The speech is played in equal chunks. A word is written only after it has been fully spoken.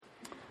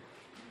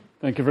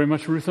Thank you very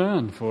much, Ruth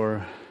Ann,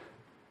 for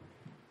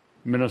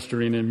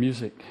ministering in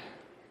music.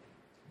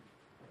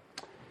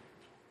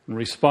 In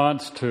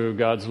response to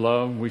God's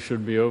love, we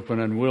should be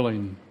open and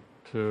willing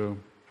to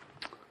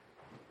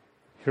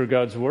hear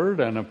God's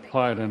word and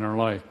apply it in our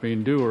life,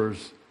 being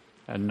doers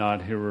and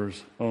not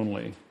hearers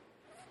only.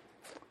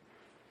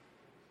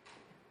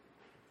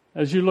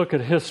 As you look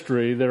at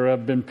history, there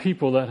have been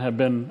people that have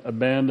been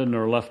abandoned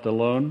or left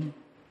alone.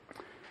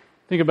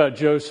 Think about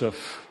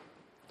Joseph,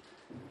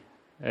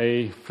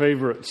 a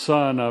favorite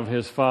son of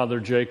his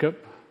father Jacob.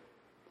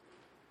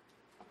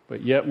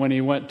 But yet when he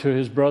went to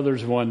his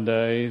brothers one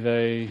day,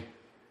 they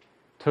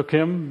took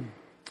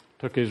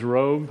his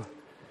robe,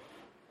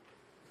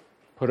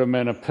 put him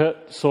in a pit,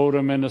 sold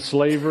him into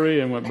slavery,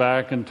 and went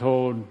back and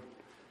told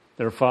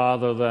their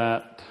father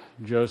that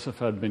Joseph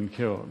had been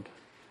killed.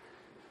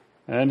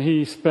 And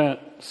he spent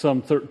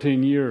some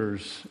 13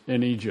 years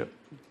in Egypt,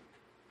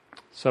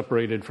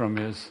 separated from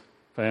his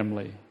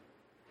family.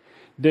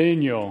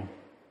 Daniel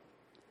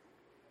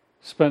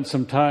spent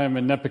some time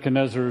in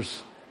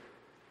Nebuchadnezzar's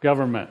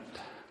government,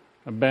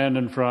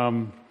 abandoned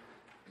from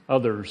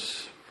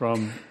others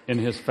in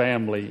his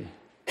family.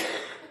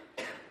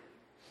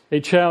 A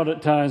child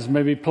at times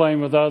may be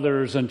playing with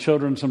others, and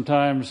children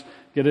sometimes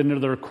get into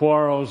their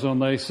quarrels,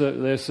 and they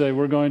say,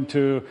 we're going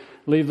to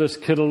leave this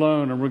kid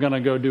alone and we're going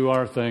to go do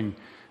our thing.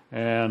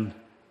 And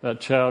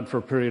that child for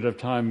a period of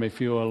time may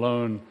feel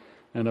alone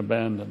and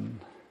abandoned.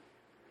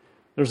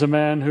 There's a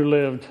man who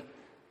lived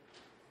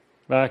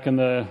back in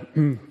the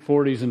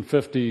 40s and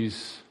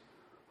 50s,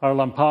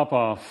 Harlan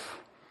Popov,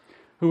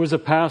 who was a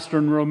pastor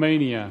in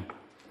Romania.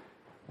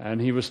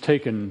 And he was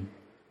taken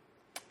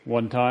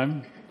one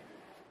time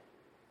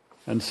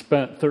and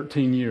spent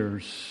 13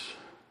 years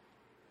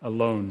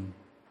alone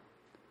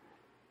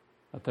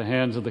at the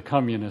hands of the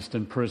communists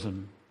in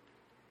prison,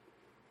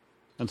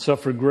 and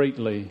suffered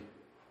greatly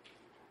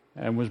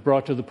and was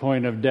brought to the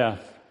point of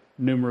death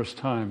numerous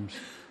times,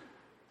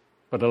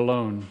 but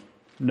alone.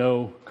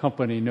 No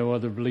company, no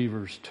other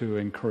believers to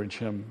encourage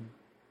him.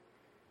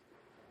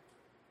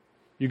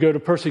 You go to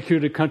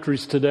persecuted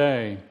countries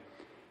today,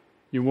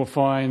 you will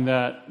find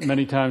that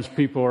many times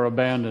people are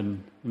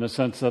abandoned in the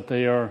sense that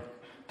they are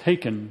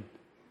taken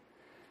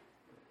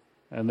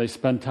and they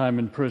spend time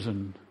in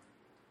prison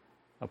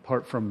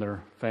apart from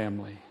their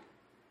family.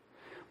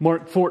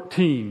 Mark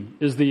 14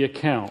 is the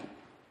account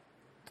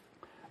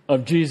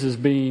of Jesus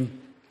being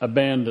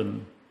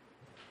abandoned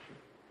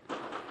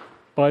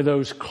by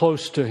those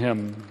close to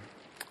him,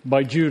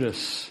 by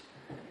Judas,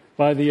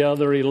 by the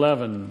other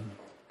 11,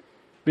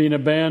 being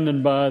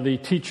abandoned by the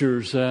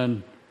teachers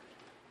and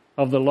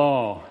of the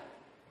law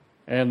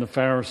and the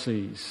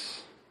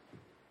Pharisees.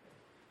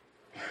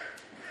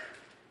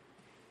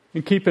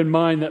 And keep in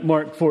mind that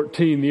Mark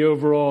 14, the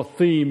overall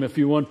theme, if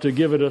you want to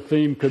give it a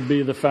theme, could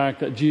be the fact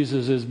that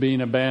Jesus is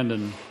being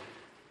abandoned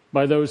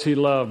by those he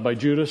loved, by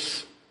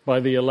Judas, by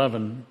the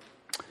 11.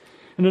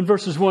 And in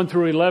verses 1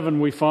 through 11,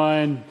 we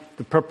find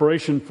the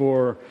preparation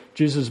for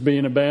Jesus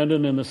being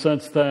abandoned in the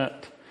sense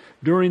that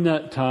during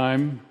that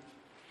time,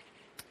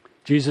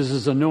 Jesus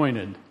is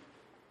anointed.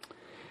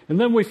 And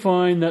then we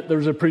find that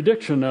there's a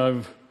prediction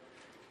of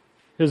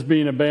his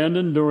being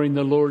abandoned during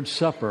the Lord's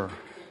Supper.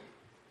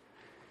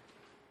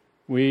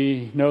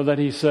 We know that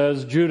he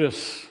says,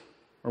 Judas,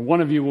 or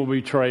one of you will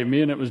betray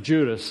me, and it was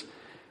Judas.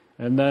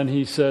 And then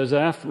he says,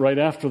 right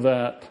after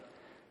that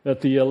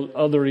the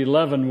other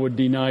 11 would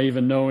deny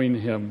even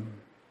knowing him.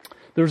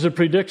 There's a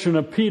prediction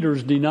of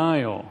Peter's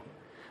denial.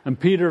 And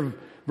Peter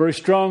very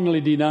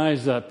strongly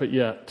denies that, but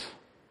yet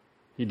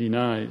he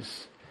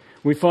denies.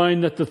 We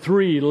find that the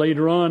three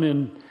later on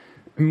in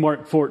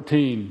Mark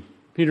 14,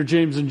 Peter,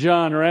 James, and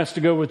John are asked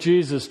to go with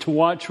Jesus to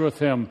watch with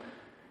him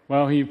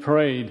while he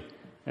prayed.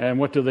 And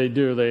what do?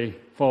 They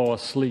fall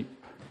asleep.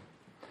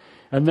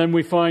 And then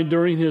we find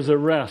during his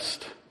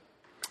arrest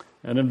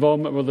and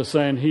involvement with the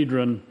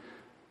Sanhedrin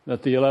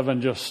that the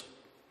 11 just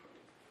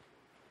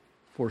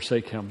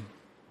forsake him.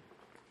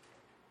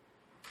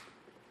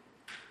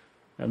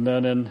 And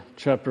then in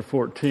chapter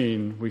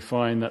 14, we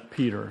find that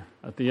Peter,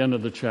 at the end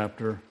of the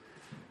chapter,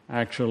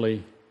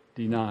 actually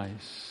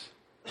denies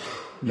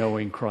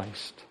knowing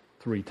Christ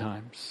 3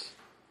 times.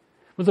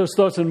 With those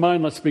thoughts in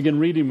mind, let's begin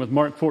reading with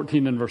Mark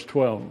 14 and verse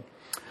 12.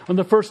 On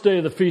the first day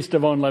of the Feast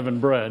of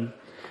Unleavened Bread,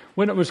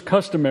 when it was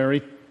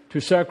customary to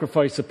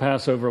sacrifice the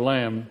Passover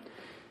lamb,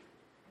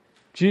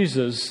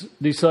 Jesus'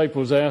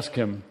 disciples asked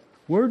him,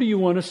 "Where do you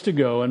want us to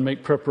go and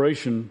make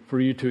preparation for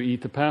you to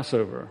eat the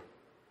Passover?"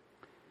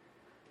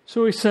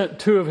 So he sent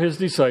 2 of his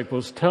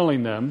disciples,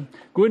 telling them,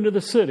 "Go into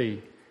the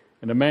city,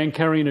 and a man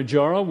carrying a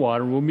jar of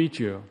water will meet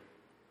you.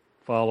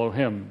 Follow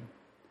him.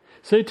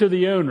 Say to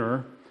the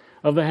owner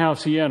of the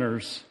house he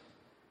enters,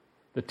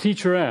 'The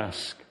teacher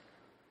asks,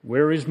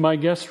 where is my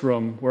guest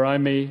room where I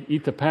may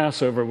eat the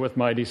Passover with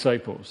my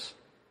disciples?'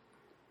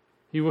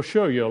 He will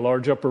show you a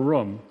large upper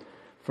room,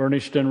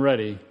 furnished and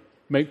ready.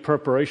 Make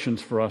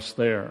preparations for us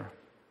there."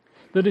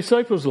 The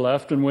disciples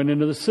left and went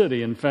into the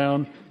city and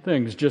found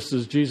things just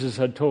as Jesus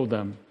had told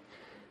them.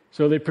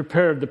 So they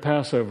prepared the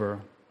Passover.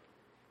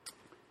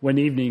 When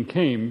evening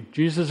came,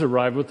 Jesus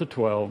arrived with the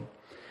 12.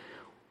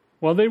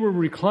 While they were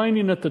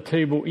reclining at the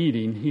table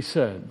eating, he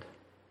said,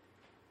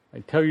 I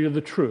tell you the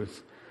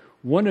truth,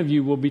 one of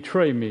you will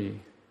betray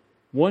me,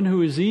 one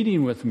who is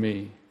eating with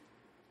me.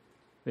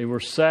 They were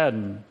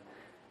saddened,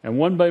 and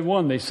one by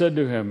one they said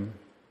to him,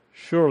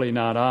 Surely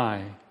not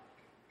I.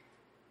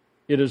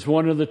 It is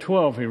one of the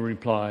 12, he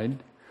replied,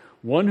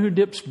 one who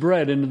dips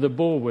bread into the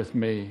bowl with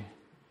me.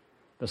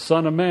 The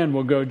Son of Man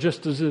will go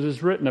just as it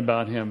is written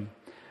about him.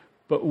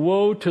 But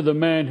woe to the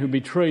man who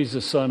betrays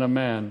the Son of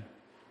Man.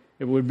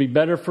 It would be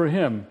better for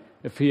him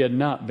if he had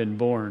not been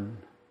born.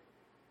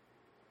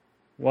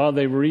 While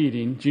they were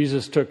eating,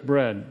 Jesus took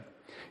bread,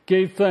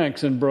 gave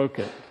thanks and broke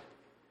it,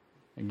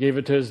 and gave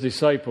it to his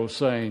disciples,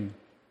 saying,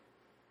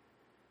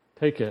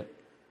 Take it,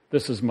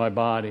 this is my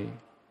body.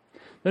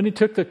 Then he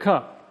took the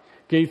cup,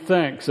 gave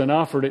thanks and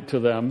offered it to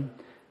them,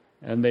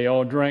 and they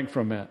all drank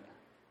from it.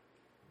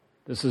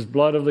 This is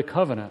blood of the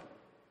covenant,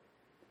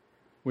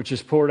 which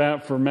is poured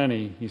out for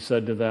many, he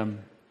said to them.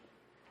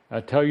 I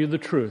tell you the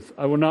truth,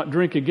 I will not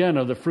drink again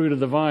of the fruit of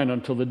the vine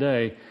until the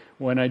day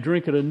when I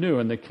drink it anew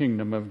in the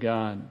kingdom of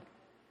God.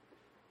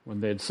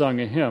 When they had sung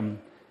a hymn,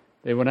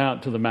 they went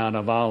out to the Mount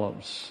of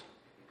Olives.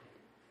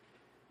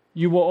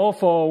 You will all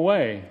fall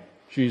away,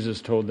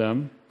 Jesus told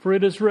them, for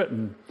it is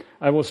written,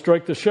 I will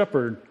strike the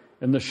shepherd,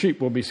 and the sheep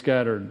will be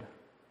scattered.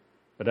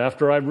 But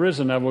after I've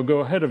risen, I will go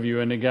ahead of you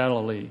into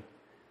Galilee.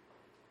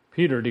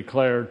 Peter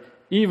declared,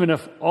 Even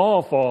if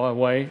all fall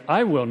away,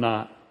 I will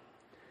not.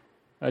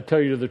 I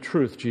tell you the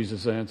truth,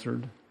 Jesus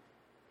answered.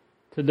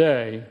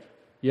 Today,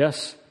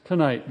 yes,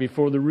 tonight,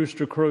 before the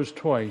rooster crows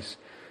twice,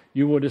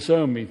 you will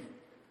disown me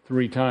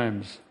 3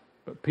 times.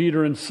 But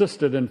Peter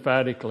insisted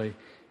emphatically,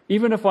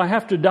 Even if I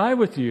have to die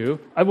with you,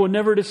 I will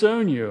never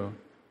disown you.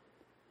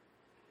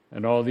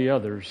 And all the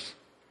others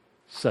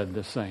said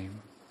the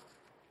same.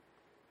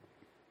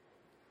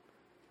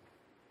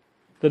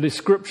 The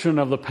description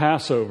of the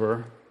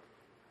Passover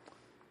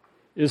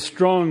is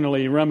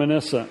strongly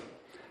reminiscent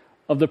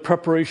of the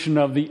preparation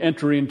of the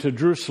entry into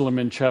Jerusalem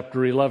in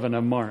chapter 11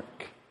 of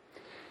Mark.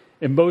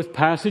 In both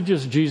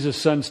passages, Jesus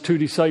sends 2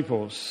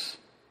 disciples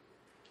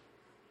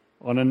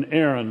on an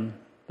errand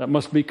that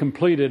must be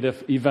completed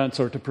if events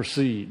are to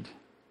proceed.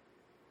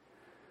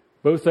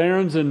 Both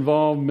errands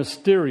involve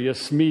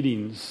mysterious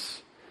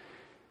meetings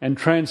and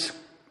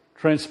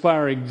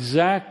transpire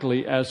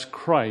exactly as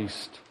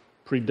Christ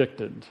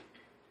predicted.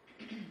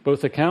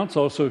 Both accounts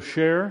also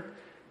share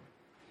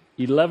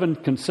 11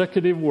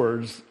 consecutive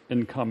words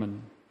in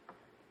common.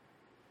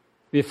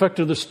 The effect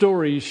of the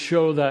stories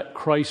show that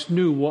Christ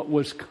knew what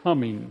was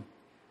coming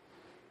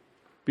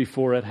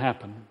before it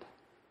happened.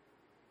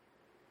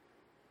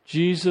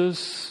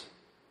 Jesus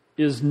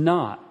is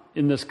not,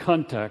 in this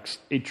context,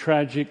 a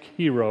tragic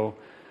hero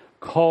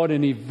caught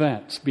in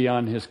events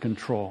beyond his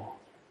control.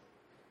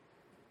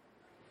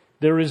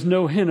 There is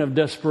no hint of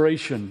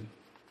desperation,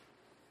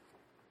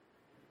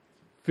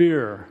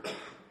 fear,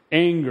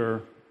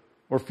 anger,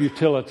 or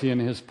futility in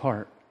his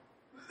part.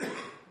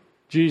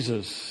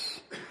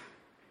 Jesus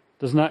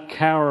does not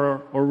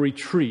cower or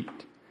retreat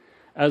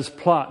as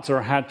plots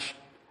are hatched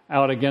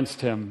out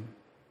against him.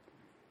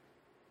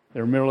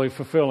 They're merely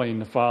fulfilling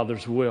the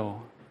Father's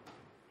will.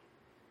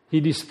 He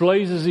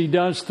displays, as he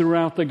does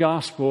throughout the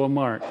Gospel of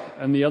Mark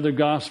and the other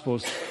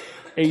Gospels,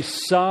 a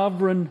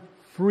sovereign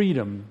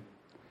freedom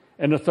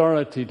and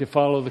authority to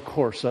follow the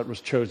course that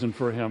was chosen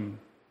for him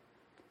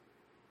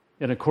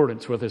in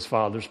accordance with his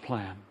Father's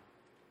plan.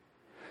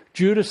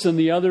 Judas and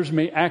the others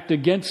may act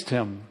against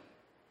him,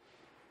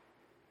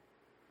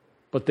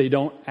 but they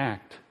don't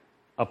act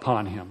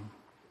upon him.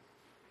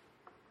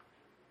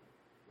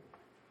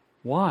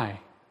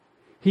 Why?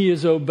 He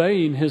is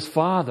obeying his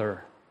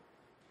Father.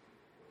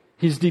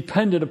 He's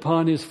dependent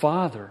upon his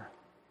Father.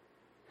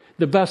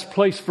 The best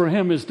place for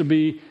him is to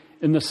be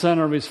in the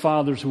center of his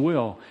Father's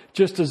will,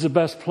 just as the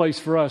best place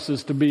for us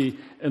is to be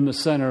in the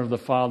center of the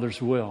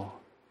Father's will.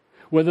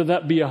 Whether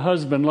that be a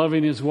husband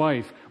loving his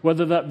wife,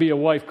 whether that be a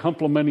wife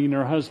complimenting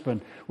her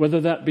husband, whether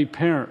that be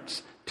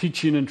parents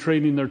teaching and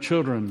training their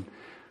children,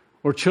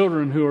 or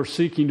children who are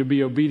seeking to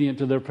be obedient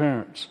to their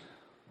parents,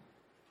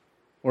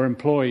 or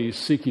employees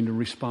seeking to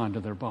respond to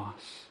their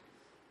boss,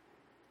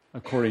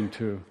 according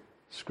to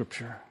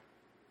Scripture.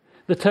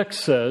 The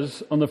text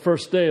says, on the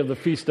first day of the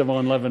Feast of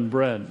Unleavened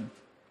Bread.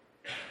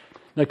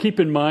 Now keep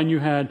in mind, you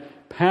had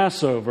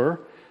Passover.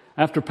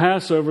 After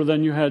Passover,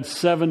 then you had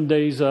 7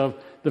 days of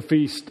the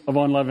Feast of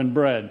Unleavened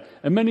Bread.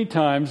 And many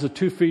times the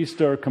 2 feasts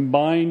are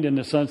combined in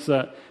the sense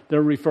that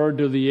they're referred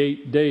to the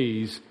 8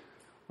 days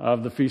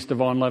of the Feast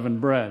of Unleavened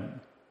Bread.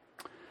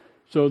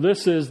 So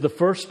this is the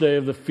first day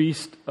of the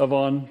Feast of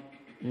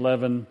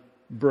Unleavened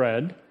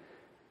Bread.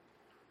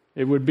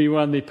 It would be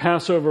when the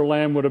Passover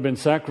lamb would have been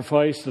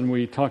sacrificed, and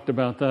we talked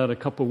about that a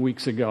couple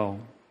weeks ago.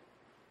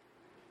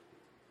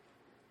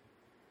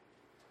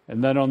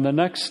 And then on the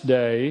next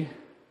day,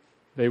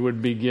 they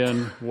would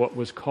begin what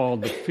was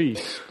called the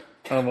Feast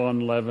of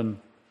Unleavened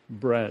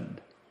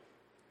Bread.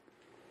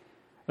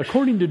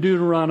 According to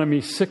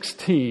Deuteronomy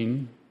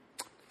 16,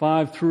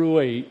 5 through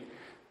 8,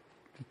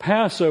 The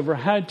Passover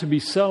had to be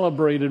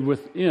celebrated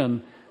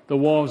within the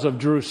walls of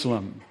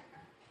Jerusalem.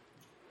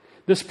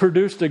 This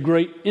produced a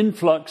great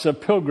influx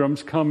of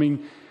pilgrims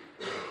coming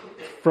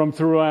from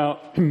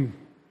throughout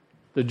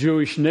the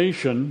Jewish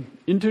nation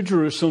into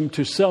Jerusalem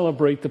to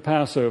celebrate the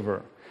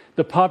Passover.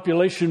 The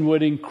population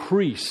would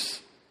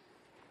increase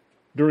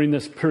during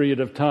this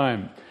period of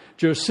time.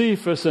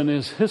 Josephus, in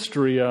his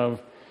history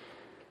of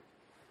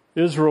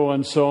Israel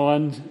and so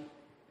on,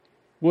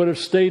 would have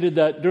stated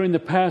that during the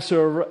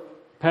Passover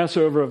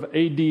of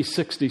AD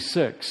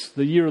 66,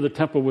 the year the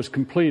temple was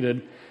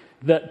completed,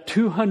 that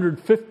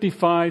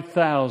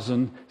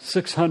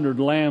 255,600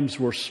 lambs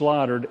were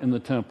slaughtered in the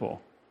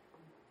temple.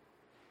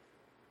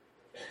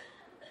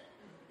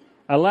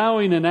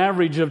 Allowing an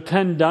average of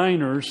 10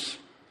 dinars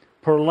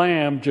per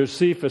lamb,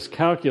 Josephus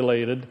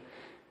calculated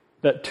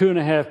that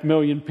 2.5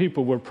 million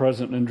people were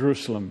present in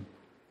Jerusalem,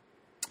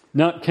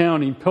 not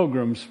counting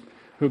pilgrims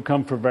who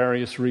come for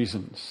various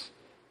reasons.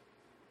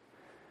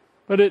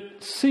 But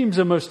it seems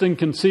almost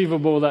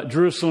inconceivable that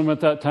Jerusalem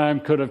at that time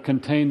could have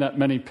contained that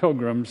many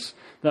pilgrims,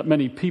 that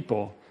many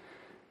people.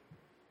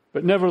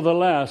 But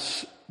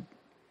nevertheless,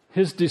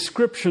 his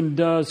description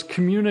does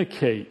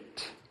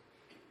communicate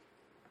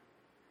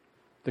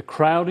the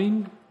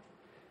crowding,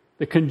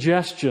 the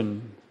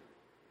congestion,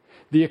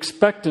 the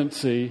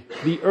expectancy,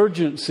 the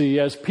urgency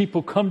as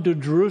people come to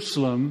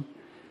Jerusalem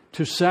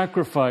to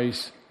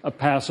sacrifice a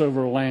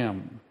Passover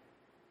lamb.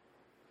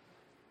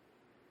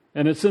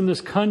 And it's in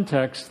this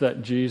context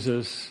that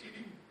Jesus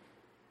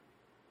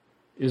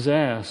is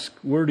asked,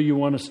 where do you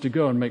want us to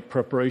go and make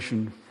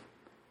preparation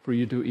for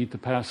you to eat the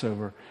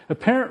Passover?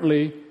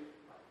 Apparently,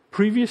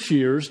 previous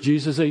years,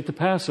 Jesus ate the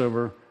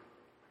Passover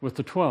with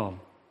the 12.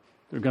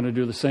 They're going to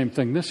do the same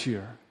thing this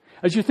year.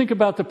 As you think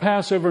about the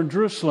Passover in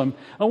Jerusalem,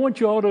 I want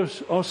you all to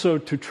also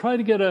to try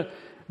to get a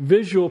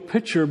visual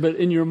picture, but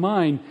in your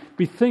mind,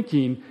 be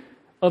thinking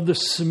of the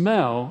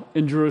smell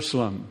in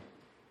Jerusalem.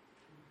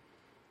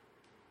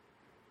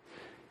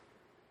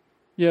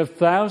 You have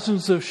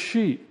thousands of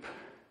sheep.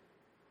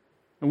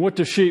 And what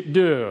do sheep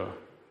do?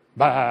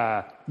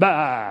 Bah,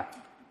 bah.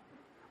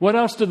 What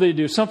else do they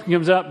do? Something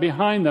comes out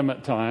behind them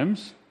at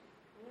times.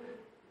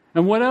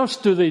 And what else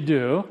do they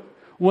do?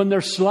 When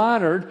they're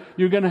slaughtered,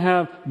 you're going to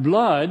have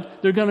blood.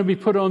 They're going to be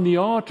put on the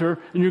altar,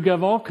 and you're going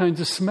to have all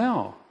kinds of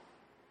smell.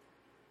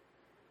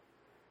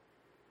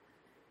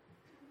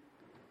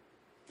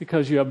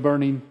 Because you have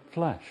burning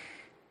flesh.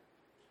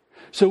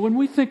 So when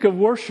we think of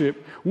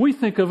worship, we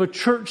think of a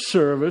church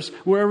service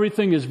where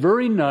everything is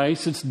very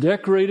nice, it's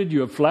decorated,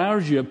 you have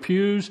flowers, you have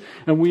pews,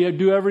 and we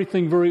do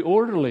everything very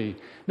orderly.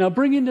 Now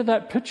bring into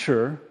that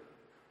picture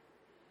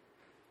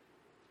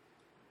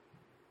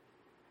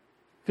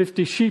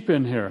 50 sheep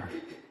in here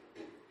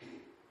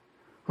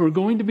who are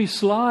going to be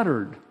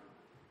slaughtered.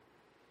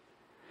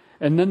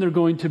 And then they're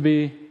going to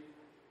be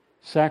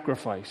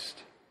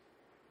sacrificed.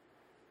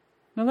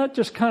 Now that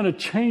just kind of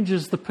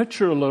changes the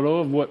picture a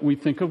little of what we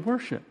think of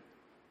worship.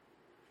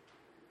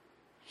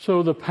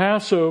 So the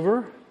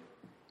Passover,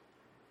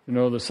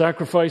 the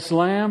sacrificed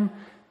lamb,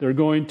 they're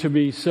going to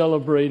be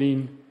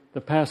celebrating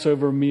the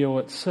Passover meal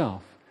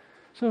itself.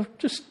 So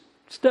just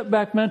step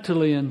back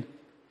mentally and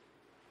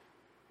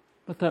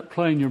let that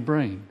play in your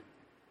brain.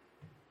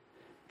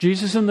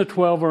 Jesus and the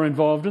 12 are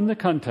involved in the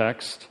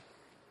context.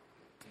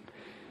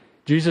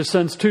 Jesus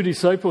sends 2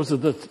 disciples,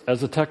 as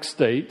the text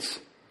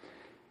states,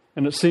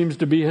 and it seems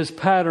to be his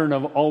pattern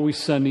of always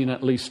sending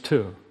at least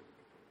 2,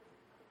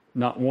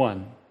 not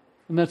 1.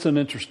 And that's an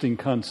interesting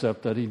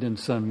concept that he didn't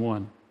send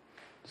 1,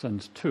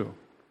 sends 2.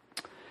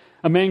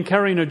 A man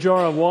carrying a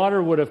jar of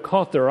water would have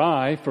caught their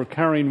eye, for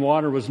carrying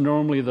water was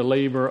normally the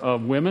labor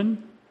of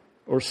women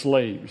or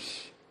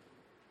slaves.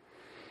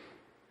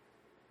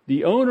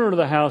 The owner of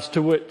the house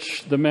to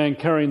which the man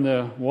carrying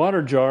the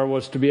water jar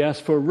was to be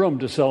asked for a room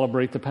to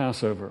celebrate the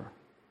Passover.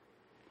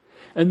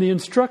 And the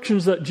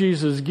instructions that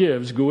Jesus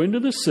gives, go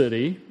into the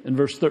city, in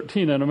verse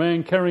 13, and a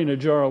man carrying a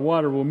jar of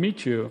water will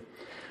meet you.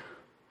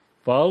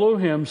 Follow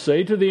him,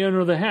 say to the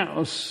owner of the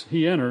house,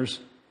 he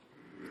enters.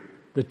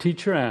 The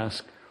teacher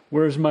asks,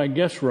 where is my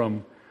guest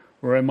room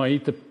where I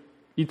might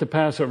eat the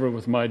Passover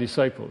with my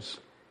disciples?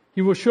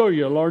 He will show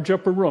you a large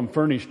upper room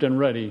furnished and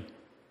ready.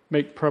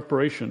 Make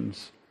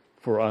preparations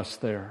for us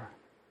there.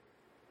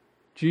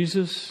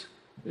 Jesus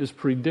is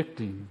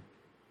predicting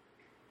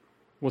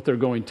what they're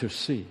going to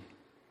see.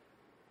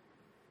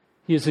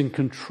 He is in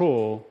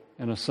control,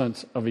 in a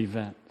sense, of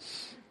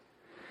events.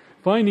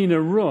 Finding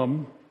a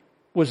room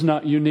was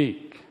not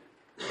unique.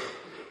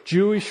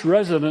 Jewish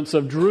residents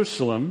of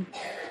Jerusalem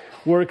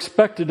were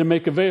expected to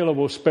make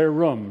available spare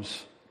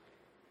rooms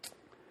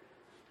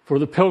for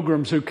the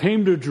pilgrims who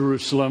came to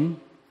Jerusalem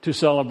to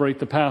celebrate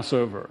the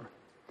Passover.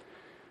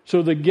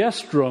 So the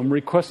guest room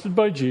requested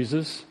by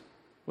Jesus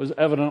was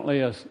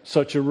evidently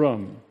such a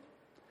room.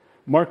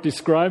 Mark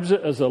describes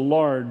it as a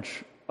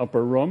large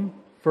upper room,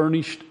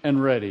 furnished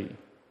and ready.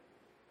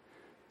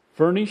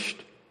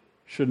 Furnished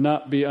should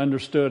not be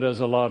understood as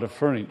a lot of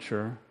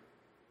furniture,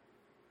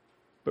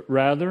 but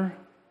rather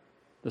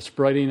the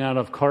spreading out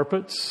of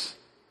carpets,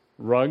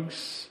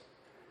 rugs,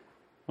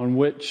 on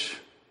which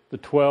the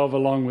 12,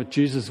 along with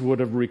Jesus,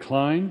 would have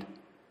reclined,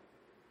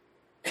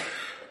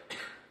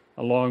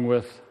 along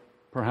with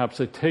perhaps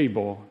a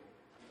table,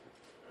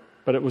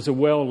 but it was a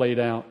well laid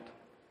out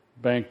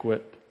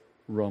banquet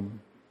room.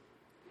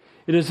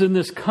 It is in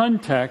this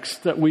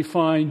context that we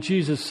find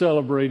Jesus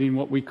celebrating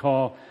what we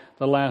call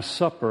the Last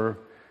Supper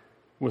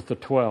with the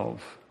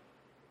 12.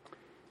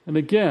 And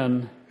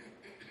again,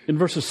 in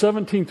verses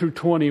 17 through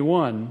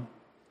 21,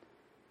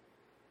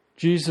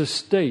 Jesus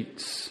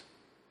states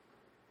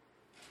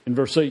in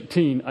verse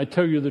 18, I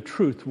tell you the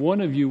truth,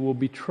 one of you will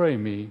betray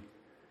me,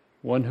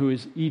 one who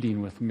is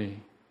eating with me.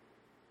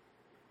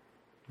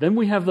 Then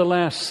we have the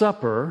Last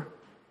Supper,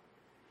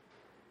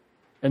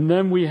 and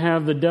then we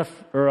have the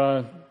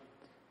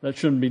that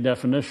shouldn't be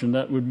definition,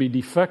 that would be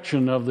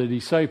defection of the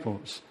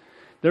disciples.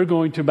 They're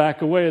going to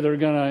back away. They're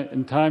going to,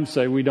 in time,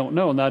 say, we don't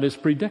know, and that is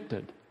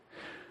predicted.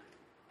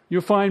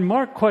 You'll find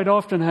Mark quite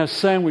often has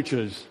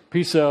sandwiches,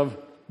 piece of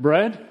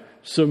bread,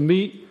 some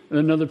meat, and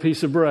another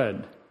piece of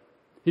bread.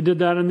 He did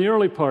that in the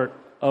early part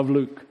of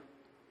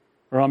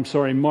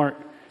Mark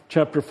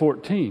chapter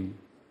 14.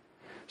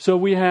 So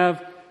we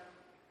have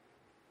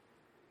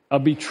a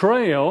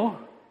betrayal,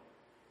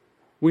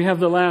 we have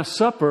the Last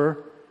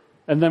Supper,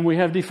 and then we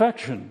have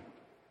defection.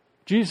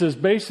 Jesus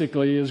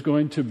basically is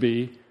going to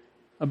be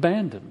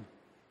abandoned.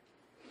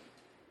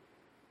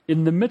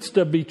 In the midst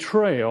of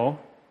betrayal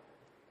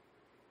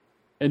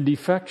and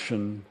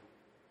defection,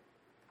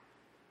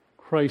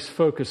 Christ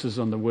focuses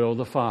on the will of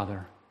the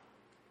Father.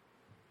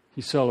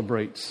 He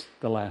celebrates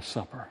the Last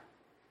Supper.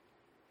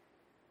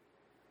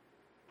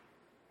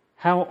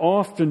 How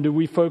often do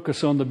we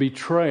focus on the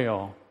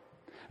betrayal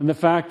and the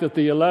fact that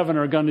the 11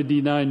 are going to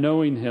deny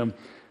knowing Him,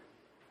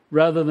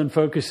 rather than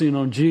focusing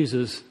on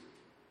Jesus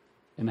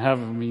and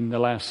having the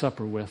Last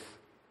Supper with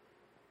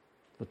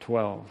the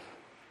 12?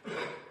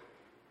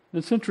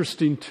 It's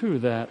interesting, too,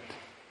 that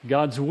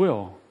God's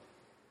will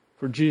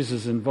for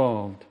Jesus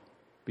involved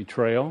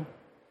betrayal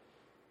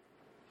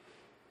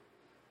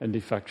and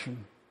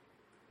defection.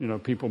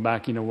 People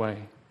backing away.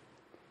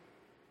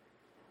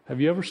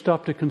 Have you ever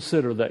stopped to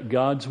consider that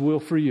God's will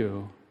for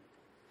you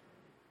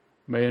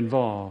may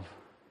involve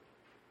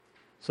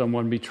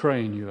someone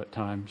betraying you at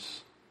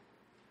times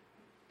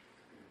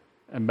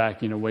and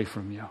backing away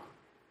from you?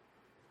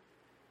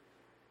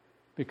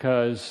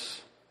 Because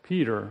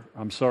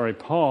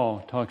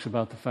Paul talks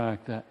about the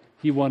fact that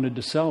he wanted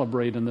to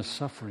celebrate in the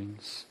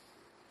sufferings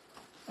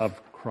of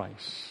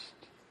Christ.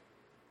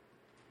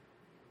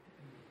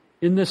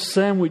 In this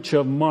sandwich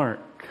of Mark,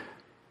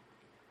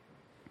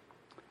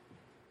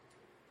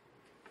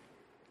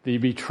 the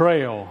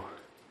betrayal,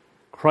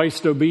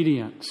 Christ's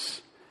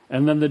obedience,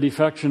 and then the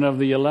defection of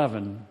the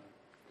 11,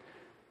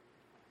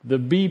 the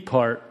B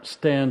part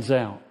stands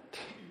out.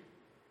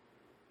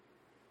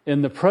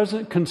 In the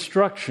present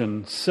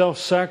construction,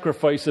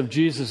 self-sacrifice of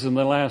Jesus in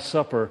the Last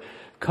Supper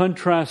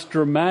contrasts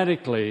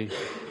dramatically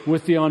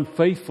with the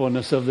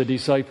unfaithfulness of the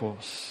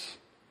disciples.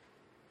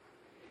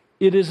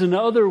 It is, in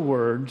other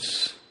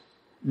words,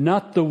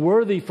 not the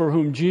worthy for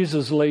whom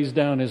Jesus lays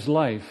down His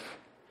life,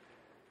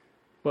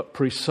 but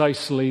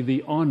precisely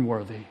the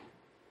unworthy,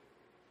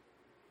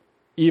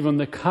 even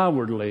the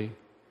cowardly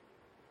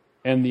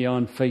and the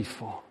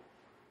unfaithful.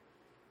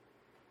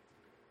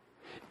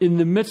 In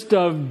the midst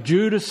of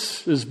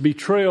Judas's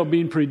betrayal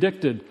being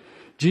predicted,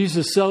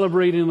 Jesus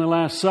celebrating the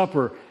Last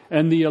Supper,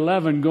 and the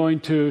 11 going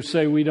to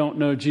say, we don't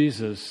know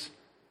Jesus,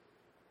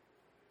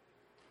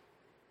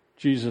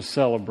 Jesus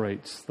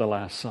celebrates the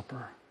Last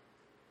Supper.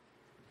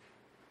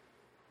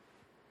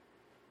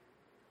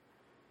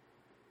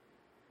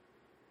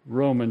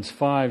 Romans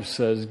 5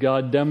 says,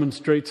 God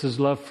demonstrates His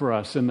love for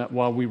us in that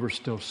while we were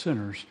still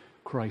sinners,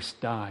 Christ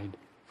died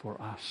for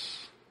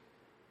us.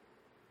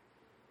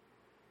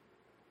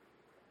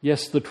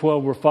 Yes, the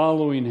 12 were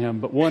following Him,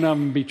 but one of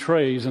them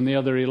betrays, and the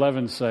other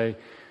 11 say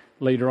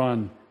later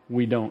on,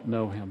 we don't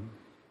know Him.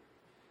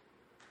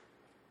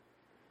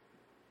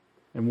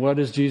 And what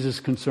is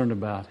Jesus concerned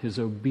about? His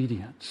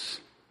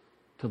obedience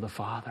to the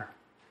Father.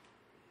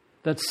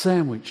 That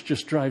sandwich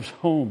just drives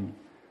home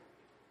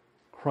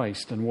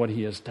Christ and what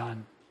He has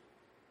done.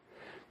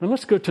 Now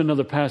let's go to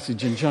another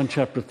passage in John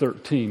chapter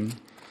 13.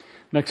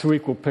 Next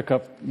week we'll pick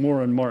up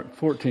more in Mark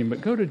 14,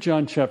 but go to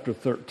John chapter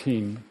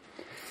 13.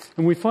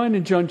 And we find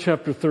in John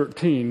chapter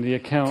 13 the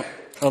account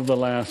of the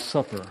Last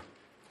Supper.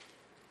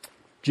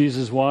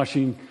 Jesus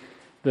washing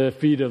the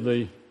feet of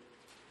the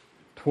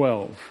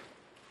 12.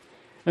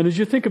 And as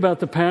you think about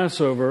the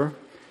Passover,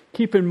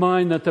 keep in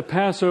mind that the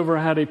Passover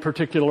had a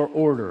particular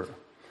order,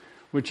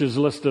 which is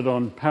listed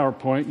on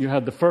PowerPoint. You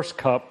had the first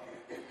cup,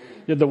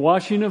 you had the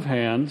washing of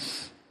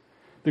hands,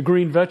 the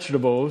green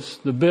vegetables,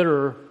 the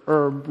bitter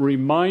herb,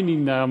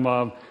 reminding them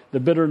of the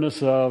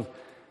bitterness of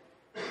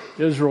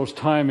Israel's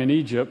time in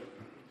Egypt.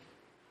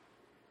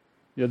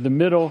 You had the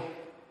middle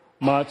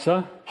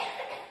matzah,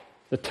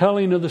 the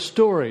telling of the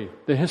story,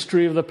 the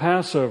history of the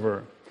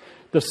Passover.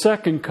 The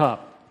second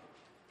cup,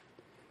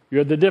 you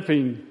had the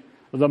dipping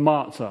of the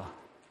matzah.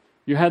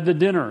 You had the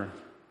dinner.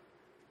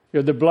 You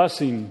had the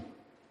blessing,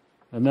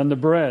 and then the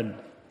bread,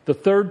 the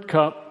third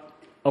cup,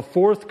 a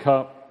fourth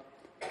cup,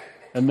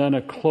 and then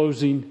a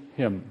closing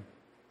hymn.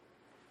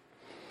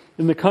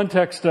 In the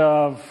context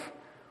of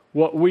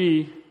what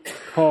we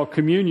call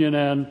communion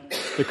and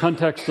the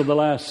context of the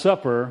Last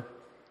Supper,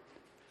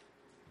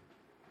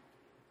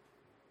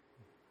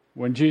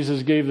 when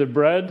Jesus gave the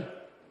bread,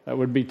 that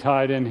would be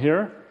tied in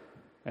here.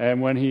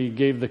 And when he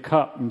gave the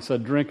cup and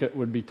said, drink it,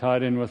 would be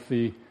tied in with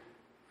the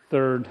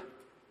third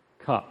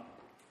cup.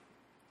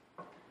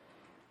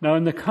 Now,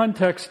 in the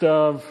context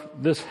of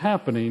this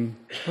happening,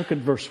 look at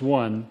verse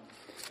 1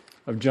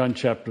 of John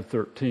chapter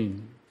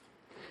 13.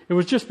 It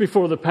was just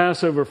before the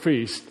Passover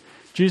feast.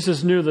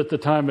 Jesus knew that the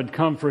time had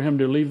come for him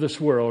to leave this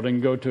world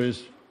and go to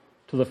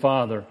the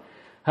Father.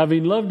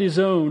 Having loved his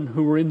own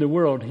who were in the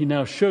world, he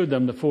now showed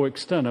them the full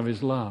extent of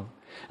his love.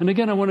 And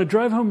again, I want to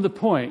drive home the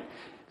point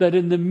that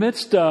in the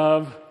midst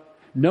of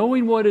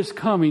knowing what is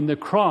coming, the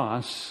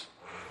cross,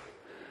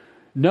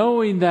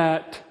 knowing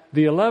that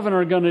the 11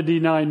 are going to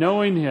deny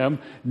knowing him,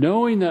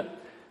 knowing that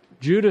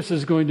Judas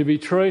is going to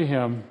betray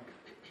him,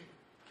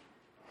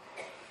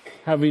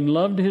 having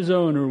loved his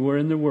own who were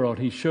in the world,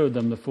 he showed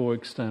them the full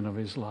extent of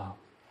his love.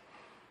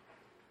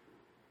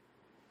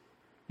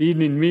 The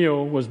evening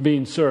meal was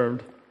being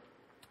served.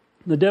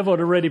 The devil had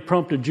already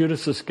prompted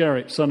Judas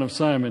Iscariot, son of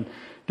Simon,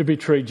 to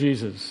betray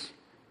Jesus.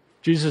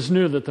 Jesus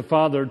knew that the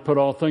Father had put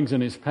all things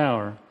in his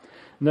power,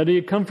 and that he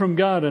had come from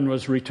God and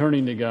was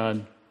returning to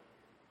God.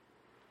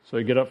 So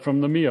he got up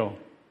from the meal,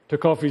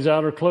 took off his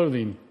outer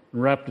clothing,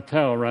 and wrapped a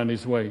towel around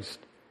his waist.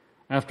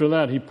 After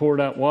that, he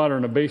poured out water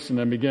in a basin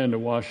and began to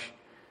wash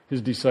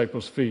his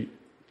disciples' feet,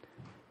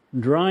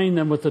 drying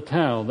them with the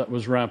towel that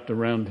was wrapped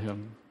around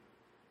him.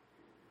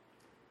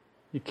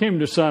 He came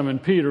to Simon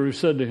Peter, who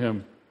said to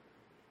him,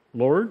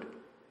 Lord,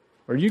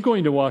 are you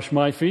going to wash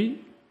my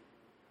feet?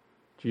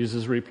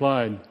 Jesus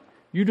replied,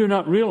 you do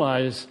not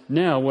realize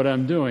now what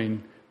I'm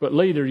doing, but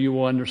later you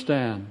will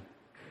understand.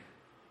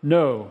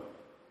 No,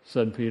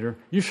 said Peter,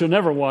 you shall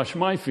never wash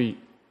my feet.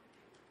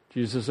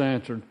 Jesus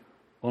answered,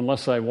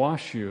 unless I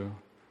wash you,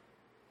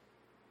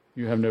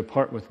 you have no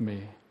part with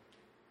me.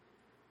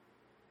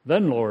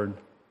 Then, Lord,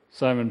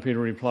 Simon Peter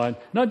replied,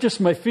 not just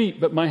my feet,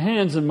 but my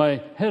hands and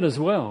my head as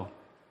well.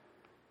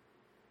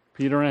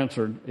 Peter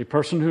answered, a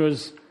person who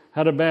has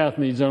had a bath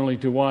needs only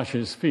to wash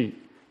his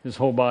feet. His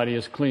whole body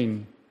is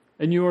clean.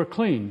 And you are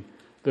clean,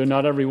 though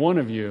not every one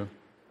of you,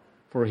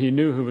 for he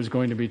knew who was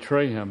going to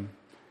betray him.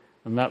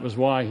 And that was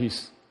why he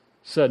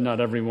said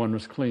not everyone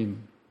was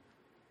clean.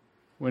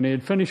 When he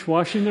had finished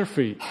washing their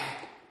feet,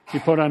 he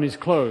put on his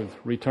clothes,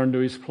 returned to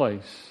his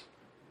place.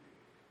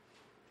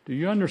 Do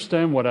you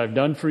understand what I've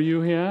done for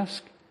you, he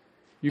asked.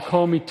 You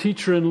call me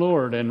teacher and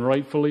Lord, and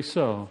rightfully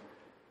so,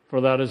 for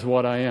that is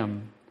what I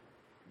am.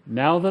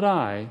 Now that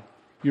I,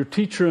 your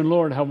teacher and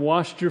Lord, have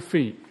washed your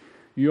feet,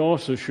 you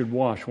also should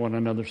wash one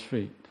another's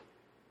feet.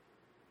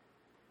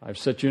 I've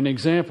set you an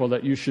example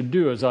that you should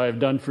do as I have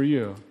done for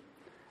you.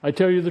 I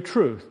tell you the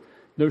truth,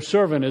 no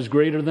servant is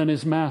greater than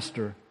his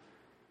master,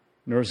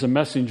 nor is a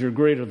messenger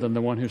greater than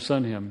the one who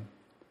sent him.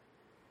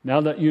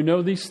 Now that you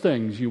know these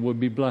things, you will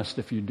be blessed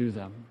if you do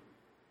them.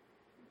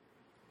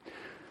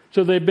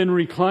 So they've been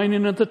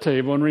reclining at the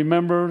table, and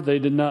remember, they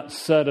did not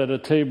sit at a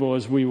table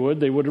as we would.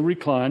 They would have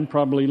reclined,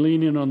 probably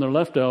leaning on their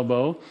left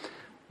elbow,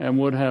 and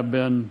would have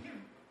been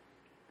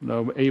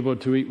able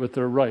to eat with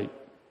their right.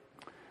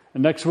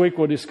 And next week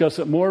we'll discuss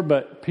it more,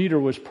 but Peter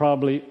was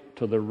probably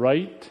to the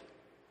right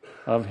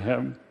of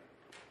him.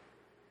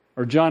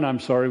 Or John,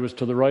 was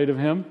to the right of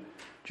him.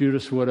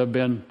 Judas would have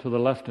been to the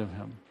left of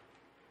him.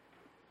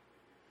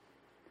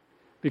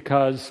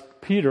 Because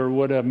Peter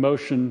would have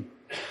motioned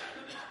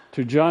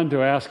to John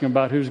to ask him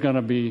about who's going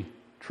to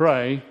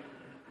betray.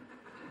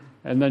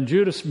 And then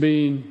Judas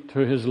being to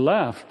his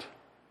left,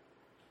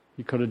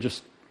 he could have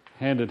just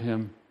handed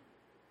him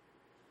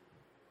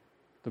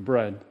the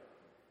bread.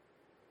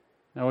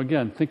 Now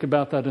again, think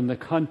about that in the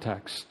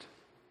context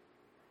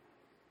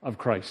of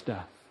Christ's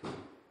death.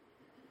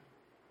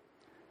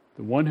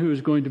 The one who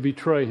is going to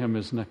betray him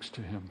is next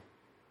to him.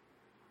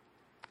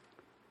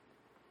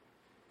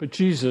 But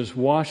Jesus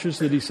washes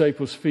the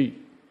disciples' feet.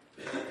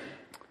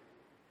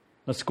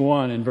 Let's go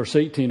on in verse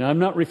 18. I'm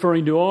not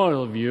referring to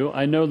all of you.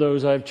 I know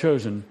those I have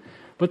chosen.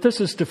 But this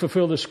is to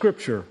fulfill the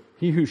scripture.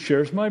 He who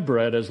shares my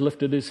bread has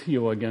lifted his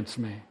heel against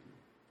me.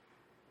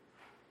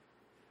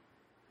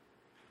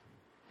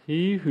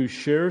 He who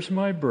shares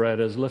my bread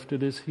has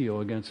lifted his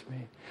heel against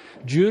me.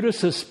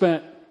 Judas has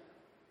spent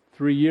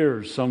 3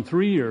 years, some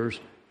 3 years,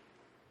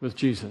 with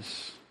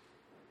Jesus.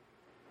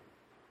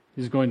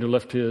 He's going to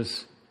lift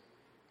his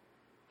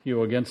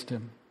heel against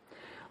him.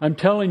 I'm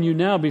telling you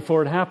now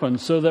before it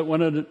happens, so that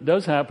when it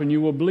does happen,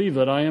 you will believe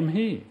that I am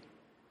He.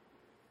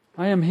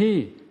 I am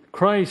He,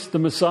 Christ the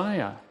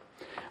Messiah.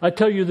 I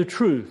tell you the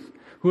truth.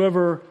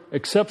 Whoever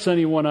accepts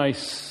anyone I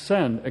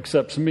send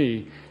accepts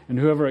me, and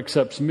whoever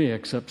accepts me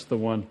accepts the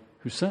one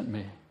who sent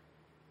me.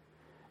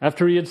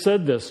 After he had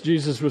said this,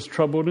 Jesus was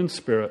troubled in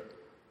spirit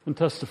and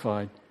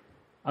testified,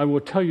 I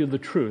will tell you the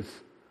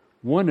truth.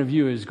 One of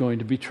you is going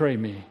to betray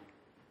me.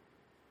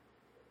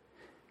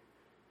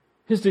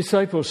 His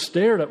disciples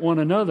stared at one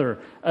another,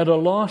 at a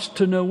loss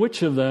to know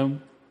which of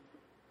them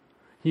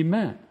he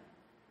meant.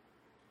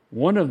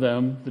 One of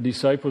them, the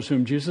disciples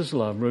whom Jesus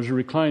loved, was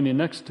reclining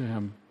next to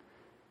him.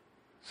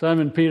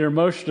 Simon Peter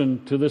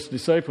motioned to this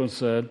disciple and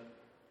said,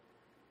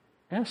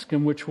 "Ask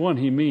him which one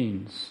he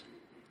means."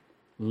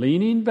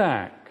 Leaning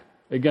back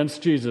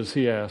against Jesus,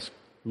 he asked,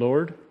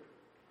 "Lord,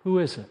 who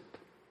is it?"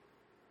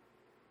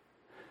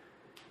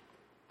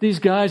 These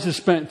guys have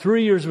spent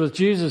 3 years with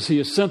Jesus. He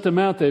has sent them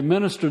out. They've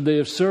ministered. They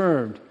have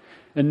served.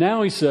 And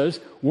now he says,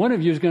 one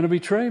of you is going to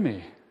betray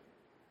me.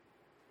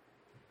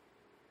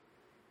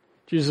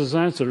 Jesus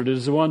answered, "It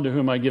is the one to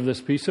whom I give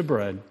this piece of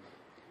bread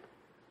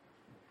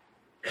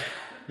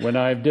when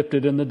I have dipped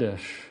it in the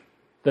dish."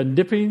 Then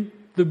dipping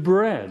the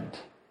bread,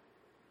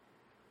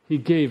 he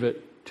gave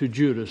it to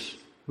Judas,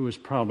 who was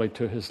probably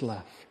to his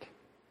left.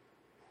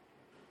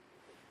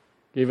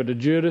 Gave it to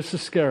Judas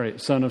Iscariot,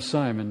 son of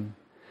Simon.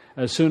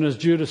 As soon as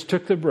Judas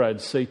took the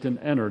bread, Satan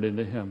entered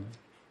into him.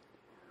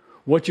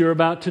 "What you're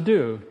about to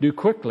do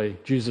quickly,"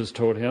 Jesus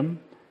told him.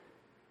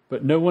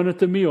 But no one at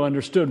the meal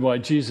understood why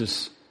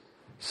Jesus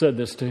said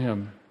this to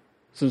him.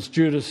 Since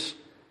Judas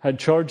had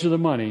charge of the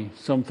money,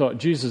 some thought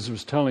Jesus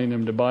was telling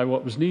him to buy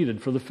what was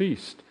needed for the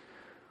feast,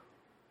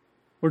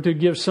 or to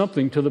give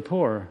something to the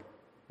poor.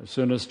 As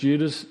soon as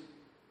Judas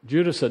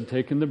had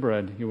taken the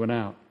bread, he went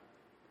out,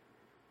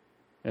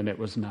 and it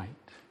was night.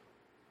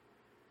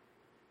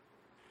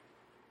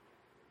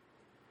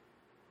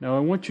 Now I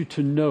want you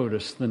to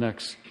notice the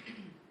next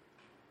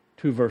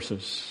two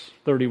verses,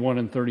 31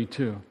 and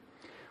 32.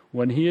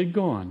 When he had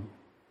gone,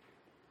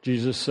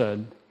 Jesus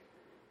said,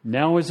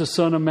 "Now is the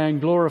Son of Man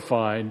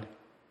glorified,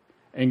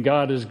 and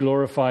God is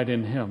glorified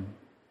in him.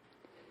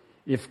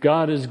 If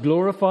God is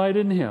glorified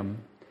in him,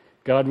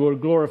 God will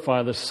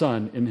glorify the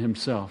Son in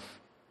himself,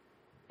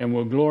 and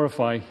will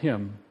glorify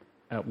him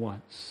at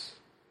once.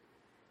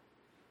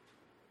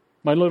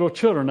 My little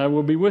children, I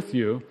will be with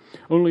you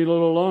only a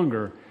little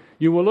longer.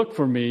 You will look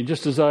for me,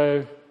 just as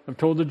I have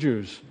told the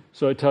Jews.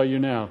 So I tell you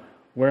now,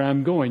 where I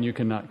am going, you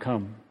cannot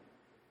come.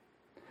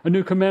 A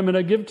new commandment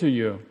I give to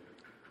you,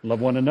 love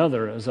one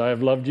another as I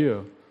have loved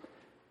you.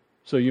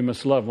 So you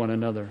must love one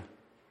another.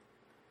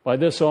 By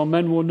this all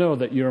men will know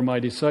that you are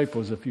my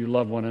disciples if you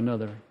love one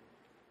another."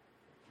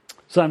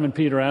 Simon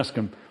Peter asked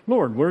him,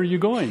 "Lord, where are you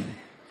going?"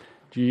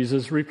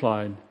 Jesus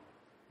replied,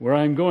 "Where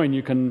I am going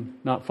you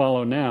cannot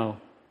follow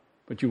now,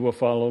 but you will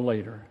follow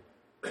later."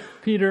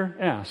 Peter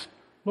asked,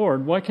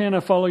 "Lord, why can't I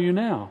follow you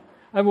now?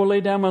 I will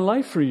lay down my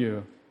life for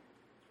you."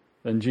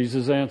 Then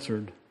Jesus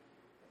answered,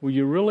 "Will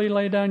you really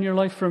lay down your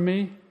life for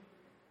me?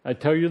 I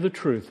tell you the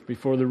truth,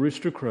 before the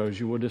rooster crows,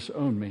 you will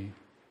disown me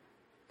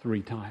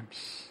 3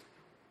 times.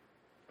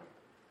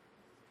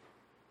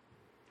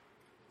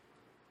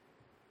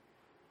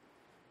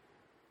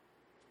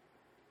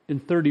 In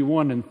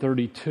 31 and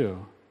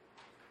 32,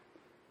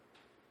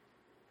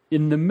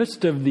 in the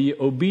midst of the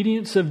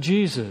obedience of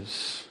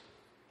Jesus,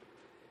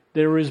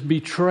 there is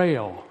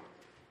betrayal.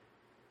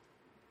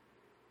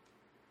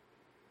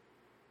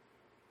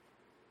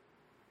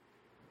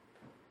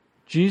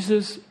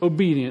 Jesus'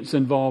 obedience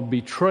involved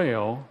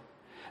betrayal,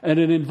 and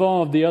it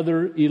involved the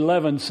other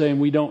 11 saying,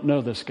 "We don't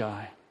know this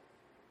guy."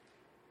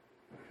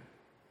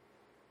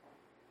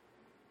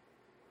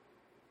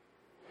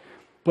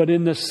 But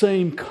in the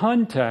same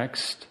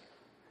context,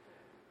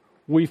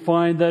 we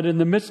find that in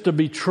the midst of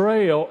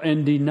betrayal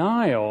and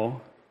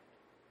denial,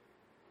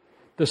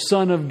 the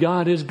Son of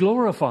God is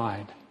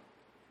glorified.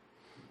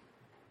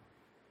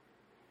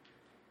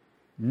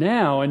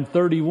 Now in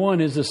 31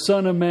 is the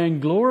Son of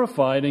Man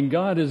glorified, and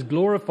God is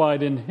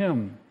glorified in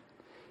him.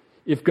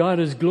 If God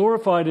is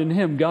glorified in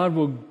him, God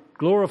will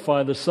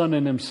glorify the Son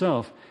in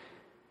himself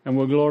and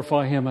will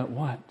glorify him at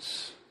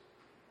once.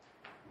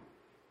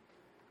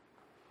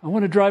 I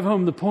want to drive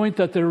home the point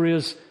that there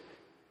is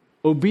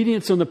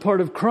obedience on the part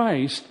of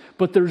Christ,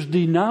 but there's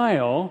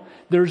denial,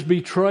 there's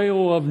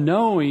betrayal of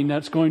knowing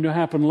that's going to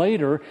happen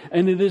later,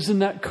 and it is in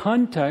that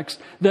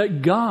context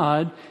that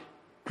God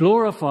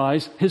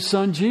glorifies his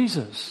Son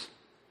Jesus.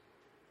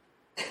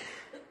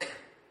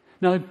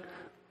 Now,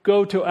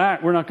 go to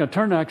Acts. We're not going to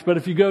turn to Acts, but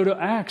if you go to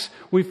Acts,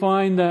 we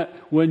find that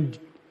when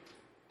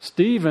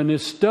Stephen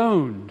is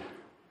stoned,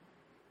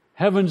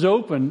 heaven's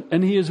open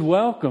and he is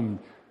welcomed.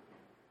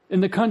 In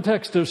the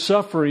context of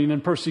suffering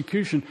and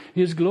persecution,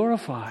 he is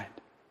glorified.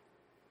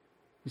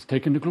 He's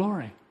taken to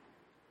glory.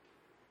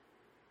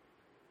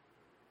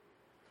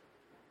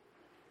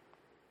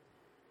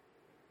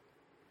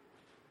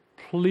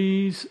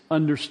 Please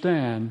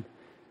understand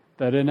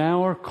that in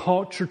our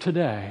culture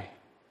today,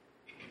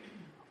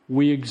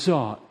 we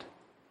exalt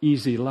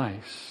easy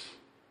lives.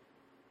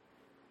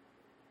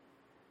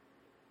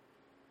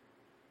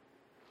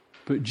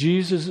 But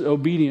Jesus'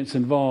 obedience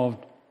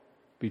involved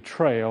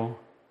betrayal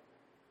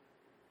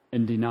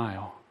and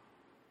denial.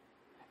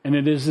 And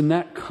it is in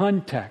that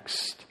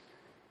context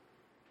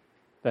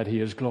that he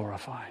is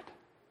glorified.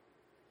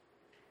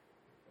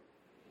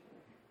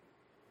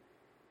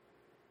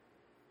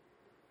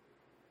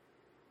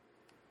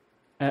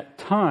 At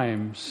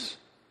times,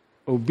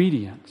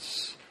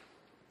 obedience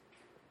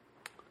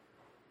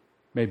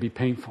may be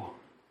painful.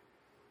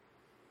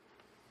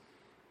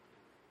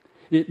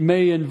 It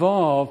may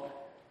involve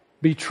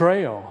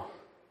betrayal.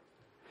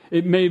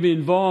 It may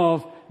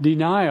involve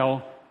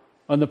denial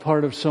on the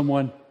part of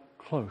someone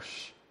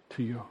close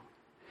to you.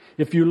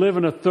 If you live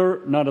in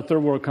not a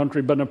third world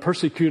country, but in a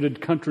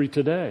persecuted country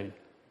today,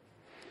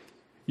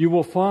 you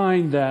will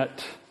find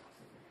that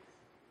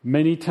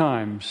many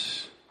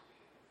times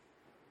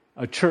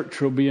a church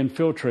will be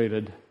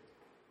infiltrated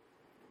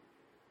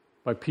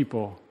by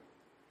people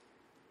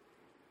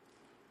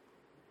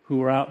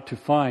who are out to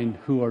find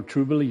who are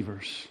true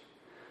believers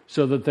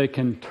so that they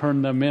can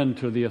turn them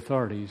into the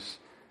authorities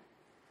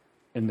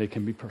and they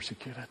can be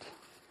persecuted.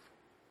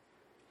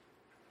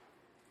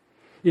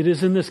 It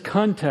is in this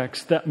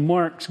context that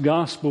Mark's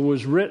gospel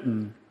was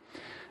written,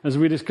 as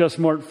we discussed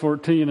Mark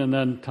 14 and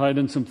then tied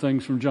in some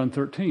things from John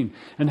 13.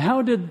 And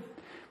how did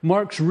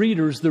Mark's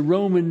readers, the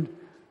Roman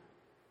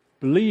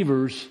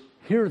believers,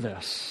 hear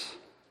this?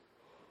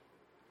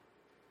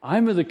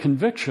 I'm of the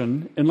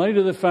conviction, in light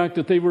of the fact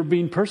that they were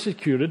being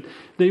persecuted,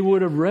 they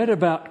would have read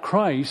about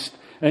Christ,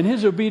 and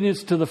his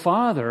obedience to the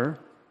Father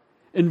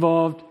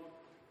involved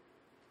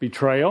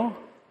betrayal,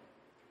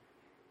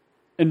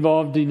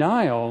 involved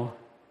denial,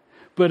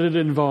 but it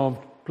involved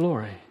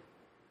glory.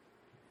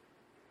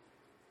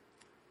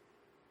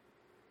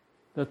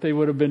 That they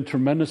would have been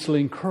tremendously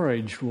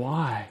encouraged.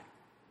 Why?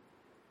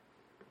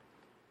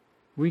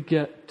 We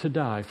get to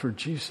die for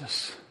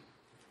Jesus.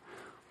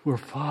 We're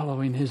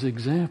following his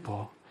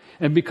example.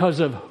 And because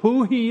of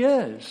who he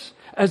is,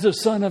 as a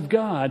Son of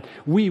God,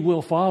 we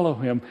will follow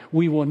him.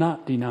 We will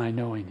not deny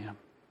knowing him.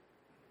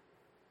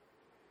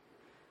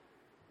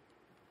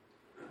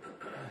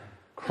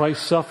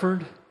 Christ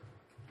suffered.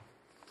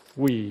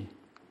 We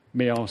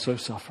may also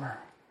suffer.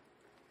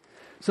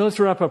 So let's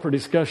wrap up our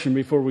discussion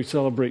before we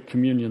celebrate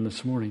communion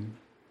this morning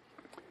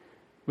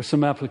with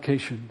some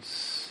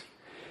applications.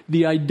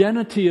 The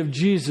identity of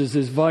Jesus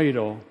is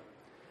vital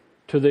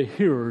to the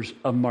hearers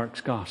of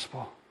Mark's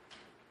gospel.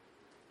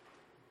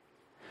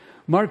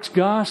 Mark's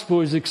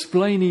gospel is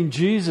explaining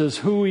Jesus,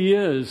 who he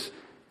is.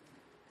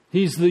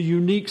 He's the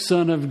unique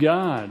Son of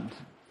God.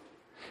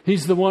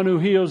 He's the one who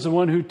heals, the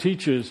one who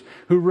teaches,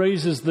 who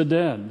raises the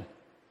dead.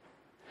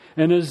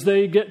 And as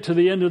they get to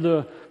the end of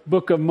the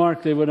book of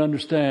Mark, they would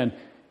understand,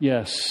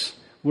 yes,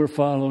 we're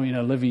following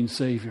a living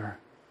Savior.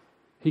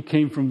 He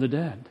came from the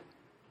dead.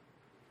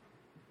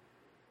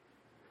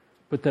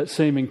 But that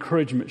same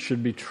encouragement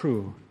should be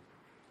true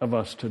of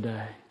us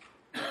today.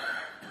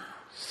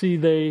 See,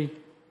 they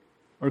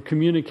are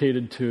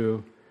communicated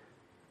to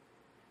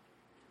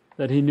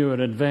that he knew in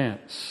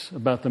advance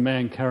about the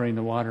man carrying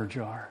the water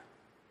jar.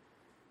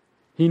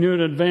 He knew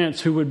in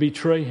advance who would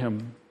betray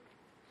him.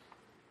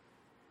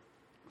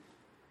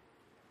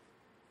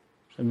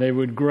 And they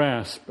would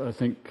grasp, I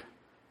think,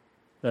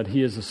 that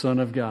he is the Son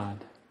of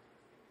God.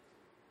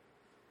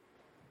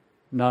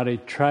 Not a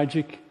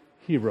tragic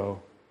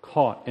hero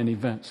caught in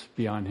events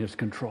beyond his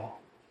control.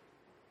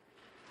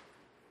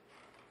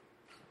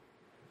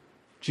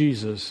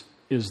 Jesus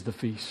is the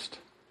feast.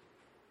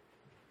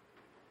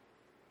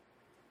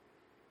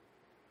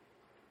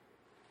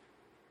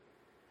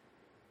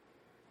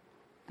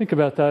 Think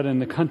about that in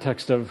the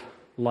context of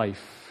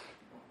life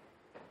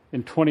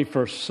in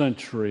 21st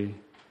century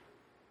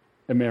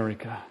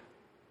America.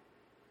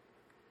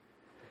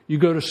 You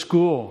go to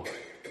school,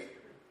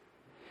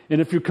 and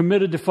if you're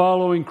committed to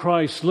following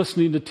Christ,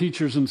 listening to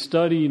teachers and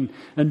studying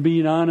and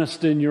being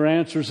honest in your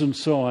answers and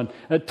so on,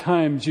 at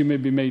times you may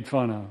be made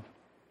fun of.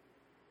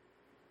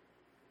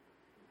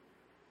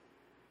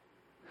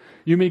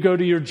 You may go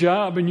to your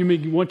job and you may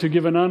want to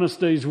give an honest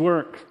day's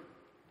work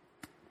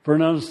for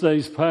an honest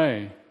day's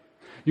pay.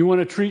 You want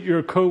to treat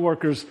your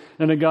coworkers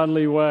in a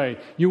godly way.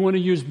 You want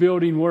to use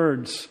building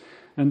words.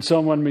 And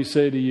someone may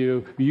say to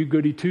you, you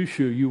goody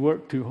two-shoe, you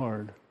work too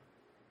hard.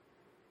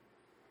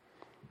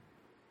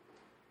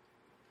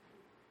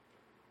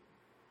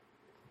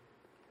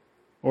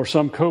 Or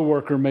some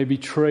coworker may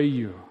betray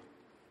you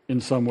in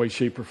some way,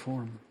 shape, or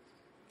form.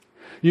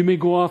 You may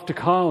go off to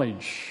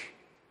college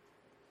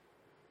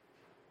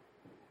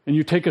and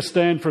you take a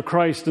stand for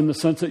Christ in the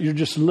sense that you're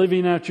just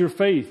living out your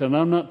faith. And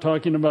I'm not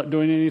talking about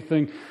doing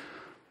anything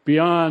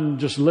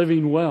beyond just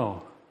living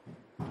well.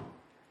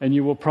 And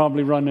you will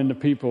probably run into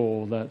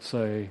people that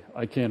say,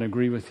 I can't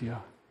agree with you.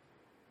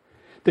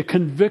 The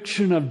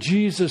conviction of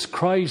Jesus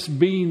Christ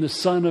being the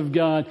Son of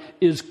God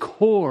is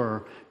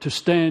core to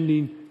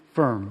standing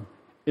firm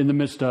in the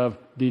midst of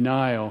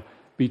denial,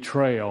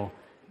 betrayal,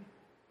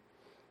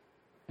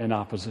 and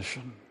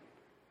opposition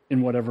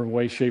in whatever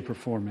way, shape, or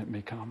form it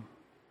may come.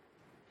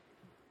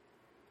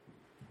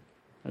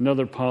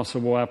 Another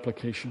possible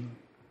application.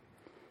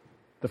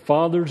 The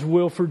Father's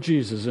will for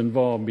Jesus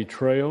involved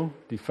betrayal,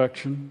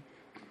 defection.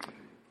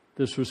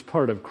 This was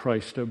part of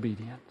Christ's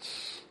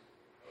obedience.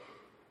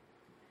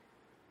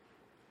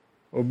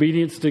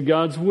 Obedience to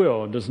God's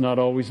will does not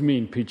always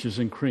mean peaches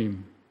and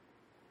cream.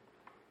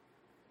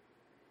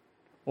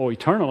 Oh,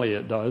 eternally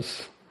it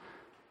does.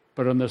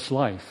 But in this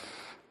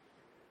life,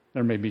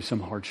 there may be some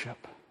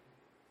hardship.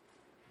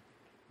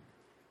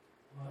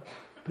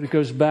 But it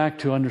goes back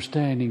to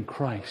understanding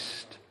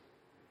Christ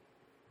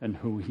and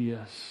who He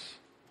is.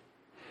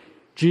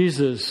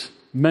 Jesus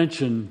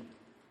mentions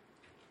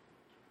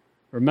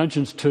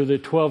to the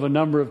 12 a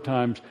number of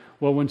times,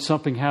 well, when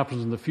something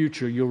happens in the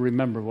future, you'll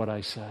remember what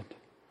I said.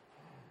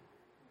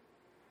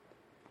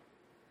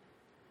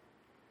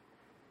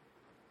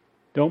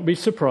 Don't be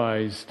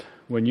surprised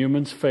when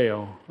humans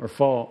fail,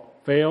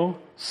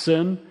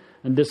 sin,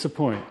 and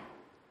disappoint.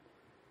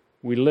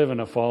 We live in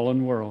a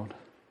fallen world.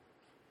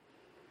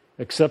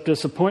 Accept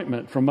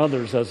disappointment from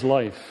others as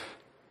life,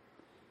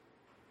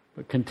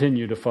 but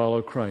continue to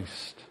follow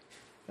Christ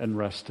and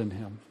rest in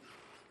Him.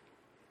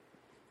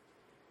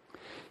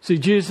 See,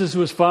 Jesus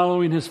was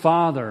following His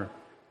Father.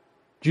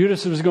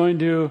 Judas was going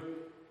to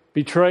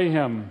betray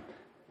Him.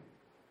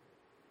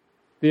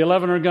 The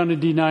 11 are going to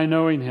deny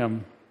knowing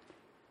Him.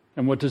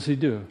 And what does He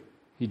do?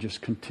 He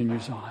just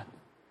continues on.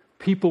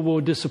 People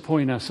will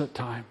disappoint us at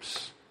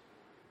times.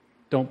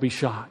 Don't be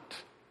shocked.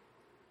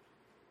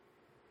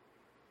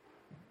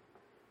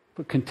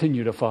 But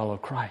continue to follow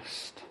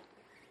Christ.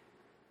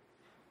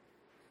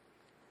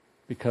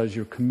 Because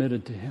you're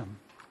committed to Him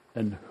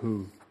and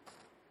who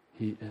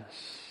He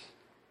is.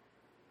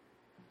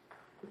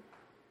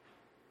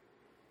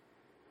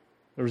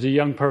 There was a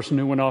young person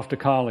who went off to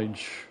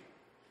college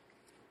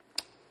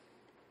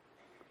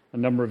a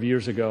number of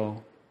years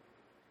ago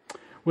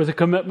with a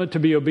commitment to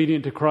be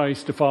obedient to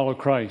Christ, to follow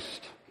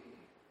Christ.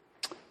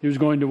 He was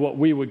going to what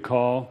we would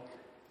call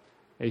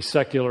a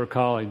secular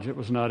college. It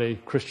was not a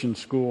Christian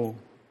school.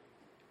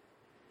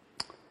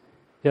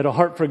 He had a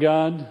heart for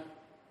God,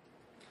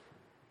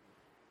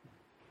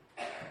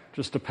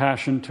 just a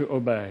passion to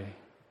obey.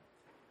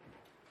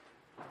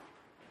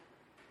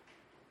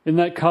 In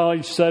that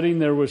college setting,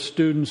 there were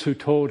students who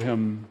told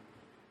him,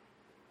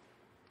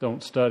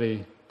 don't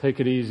study, take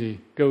it easy,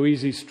 go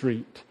easy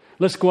street.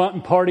 Let's go out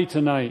and party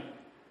tonight.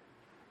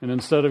 And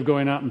instead of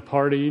going out and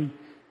partying,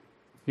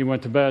 he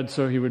went to bed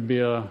so he would be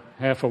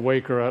half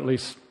awake or at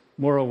least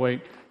more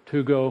awake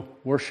to go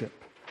worship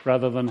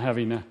rather than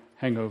having a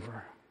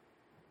hangover.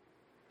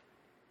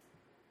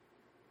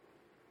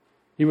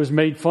 He was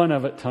made fun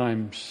of at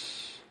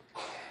times.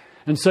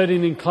 And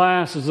sitting in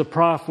class as the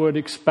prof would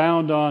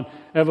expound on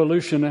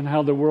evolution and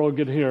how the world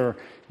got here,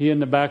 he in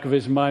the back of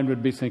his mind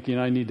would be thinking,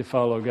 I need to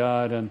follow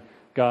God and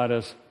God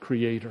as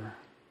creator.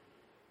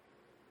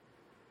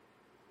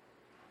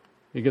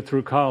 He get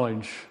through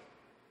college,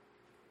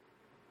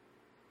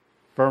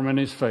 firm in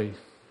his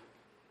faith,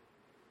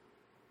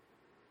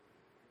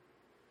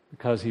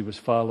 because he was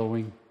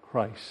following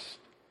Christ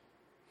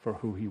for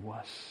who He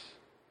was.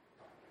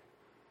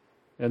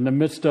 In the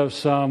midst of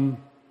some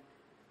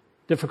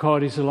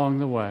difficulties along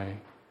the way,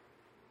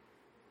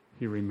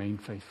 he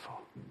remained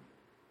faithful.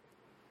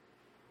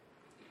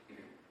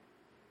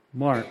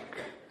 Mark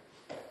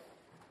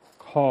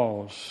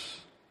calls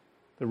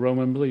the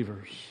Roman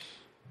believers,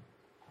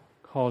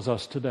 calls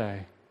us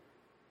today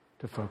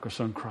to focus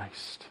on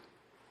Christ.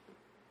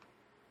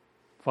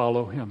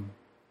 Follow Him.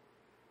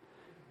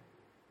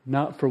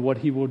 Not for what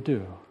He will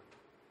do,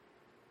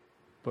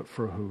 but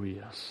for who He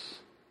is.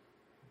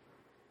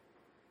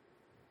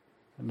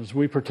 And as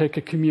we partake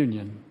of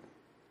communion,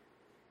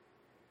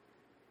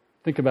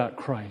 think about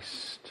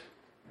Christ.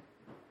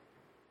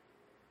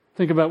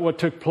 Think about what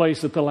took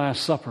place at the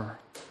Last Supper.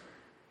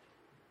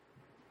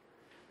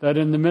 That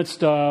in the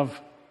midst of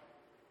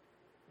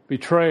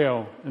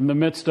betrayal, in the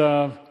midst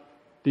of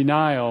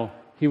denial,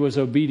 He was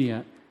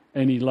obedient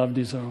and He loved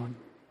His own.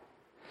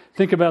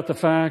 Think about the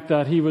fact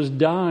that He was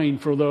dying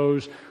for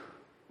those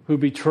who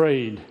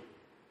betrayed,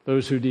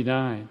 those who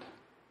denied.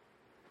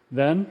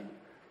 Then,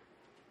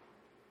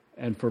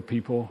 and for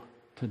people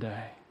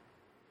today.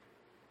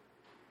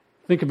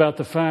 Think about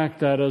the fact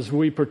that as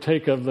we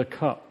partake of the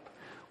cup,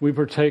 we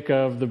partake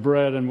of the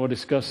bread, and we'll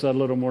discuss that a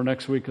little more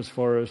next week as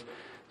far as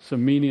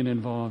some meaning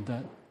involved,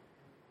 that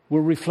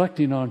we're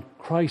reflecting on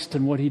Christ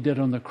and what He did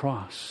on the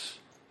cross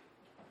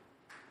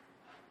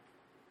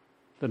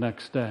the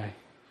next day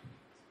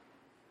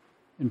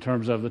in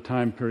terms of the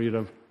time period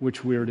of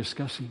which we are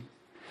discussing.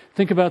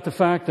 Think about the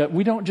fact that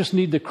we don't just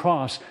need the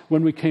cross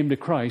when we came to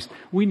Christ.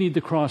 We need the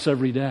cross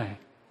every day.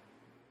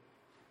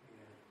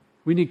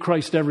 We need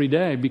Christ every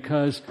day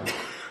because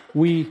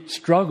we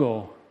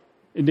struggle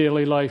in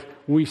daily life.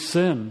 We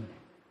sin.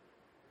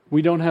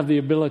 We don't have the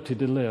ability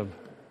to live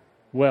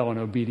well in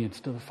obedience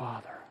to the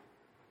Father.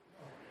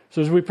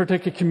 So as we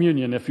partake of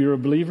communion, if you're a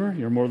believer,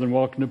 you're more than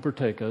welcome to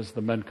partake as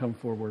the men come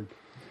forward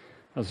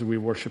as we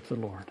worship the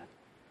Lord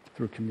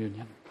through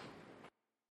communion.